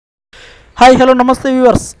Hi hello నమస్తే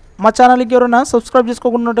viewers, మా ఛానల్కి ఎవరైనా సబ్స్క్రైబ్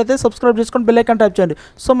చేసుకోకున్నట్టయితే సబ్స్క్రైబ్ చేసుకొని బెల్ ఐకాన్ టైప్ చేయండి.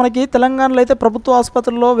 సో మనకి తెలంగాణలో అయితే ప్రభుత్వ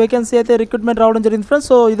ఆసుపత్రుల్లో వేకెన్సీ అయితే రిక్రూట్మెంట్ రావడం జరిగింది ఫ్రెండ్స్.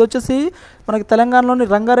 సో ఇది వచ్చేసి మనకి తెలంగాణలోని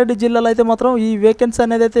రంగారెడ్డి జిల్లాలో అయితే మాత్రం ఈ వేకెన్సీ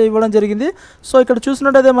అనేది అయితే ఇవ్వడం జరిగింది. సో ఇక్కడ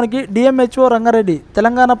చూసినట్టయితే మనకి డిఎంహెచ్ఓ రంగారెడ్డి,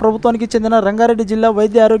 తెలంగాణ ప్రభుత్వానికి చెందిన రంగారెడ్డి జిల్లా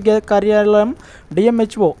వైద్య ఆరోగ్య కార్యాలయం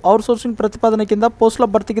డిఎంహెచ్ఓ అవుట్సోర్సింగ్ ప్రతిపాదన కింద పోస్టుల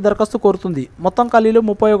భర్తీకి దరఖాస్తు కోరుతుంది. మొత్తం ఖాళీలు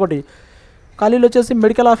 31. ఖాళీలు వచ్చేసి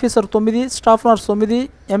medical officer 9, staff nurse 9,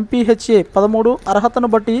 MPHA 13. అర్హతను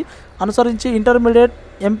బట్టి అనుసరించి intermediate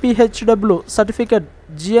MPHW certificate,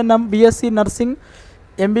 GNM, BSc nursing,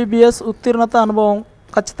 MBBS ఉత్తీర్ణత అనుభవం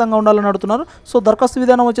ఖచ్చితంగా ఉండాలని అడుగుతున్నారు. సో దరఖాస్తు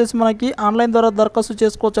విధానం వచ్చేసి మనకి ఆన్లైన్ ద్వారా దరఖాస్తు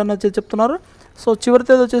చేసుకోవచ్చు అని చెప్తున్నారు. సో చివరి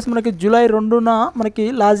తేదీ వచ్చేసి మనకి జూలై 2న మనకి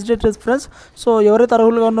లాస్ట్ డేట్ ఫ్రెండ్స్. సో ఎవరైతే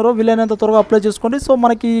అర్హులుగా ఉన్నారో వీలైనంత త్వరగా అప్లై చేసుకోండి. సో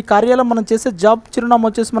మనకి ఈ కార్యాలయం మనం చేసే జాబ్ చిరునామా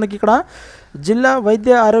వచ్చేసి మనకి ఇక్కడ జిల్లా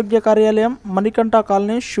వైద్య ఆరోగ్య కార్యాలయం, మణికంఠ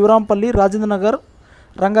కాలనీ, శివరాంపల్లి, రాజేంద్ర నగర్,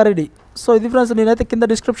 రంగారెడ్డి. సో ఇది ఫ్రెండ్స్, నేనైతే కింద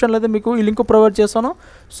డిస్క్రిప్షన్లో అయితే మీకు ఈ లింక్ ప్రొవైడ్ చేస్తాను.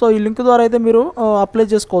 సో ఈ లింక్ ద్వారా అయితే మీరు అప్లై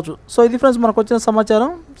చేసుకోవచ్చు. సో ఇది ఫ్రెండ్స్ మనకు వచ్చిన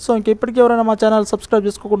సమాచారం. సో ఇంకెప్పటికీ ఎవరైనా మా ఛానల్ సబ్స్క్రైబ్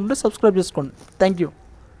చేసుకోకుండా సబ్స్క్రైబ్ చేసుకోండి. Thank you.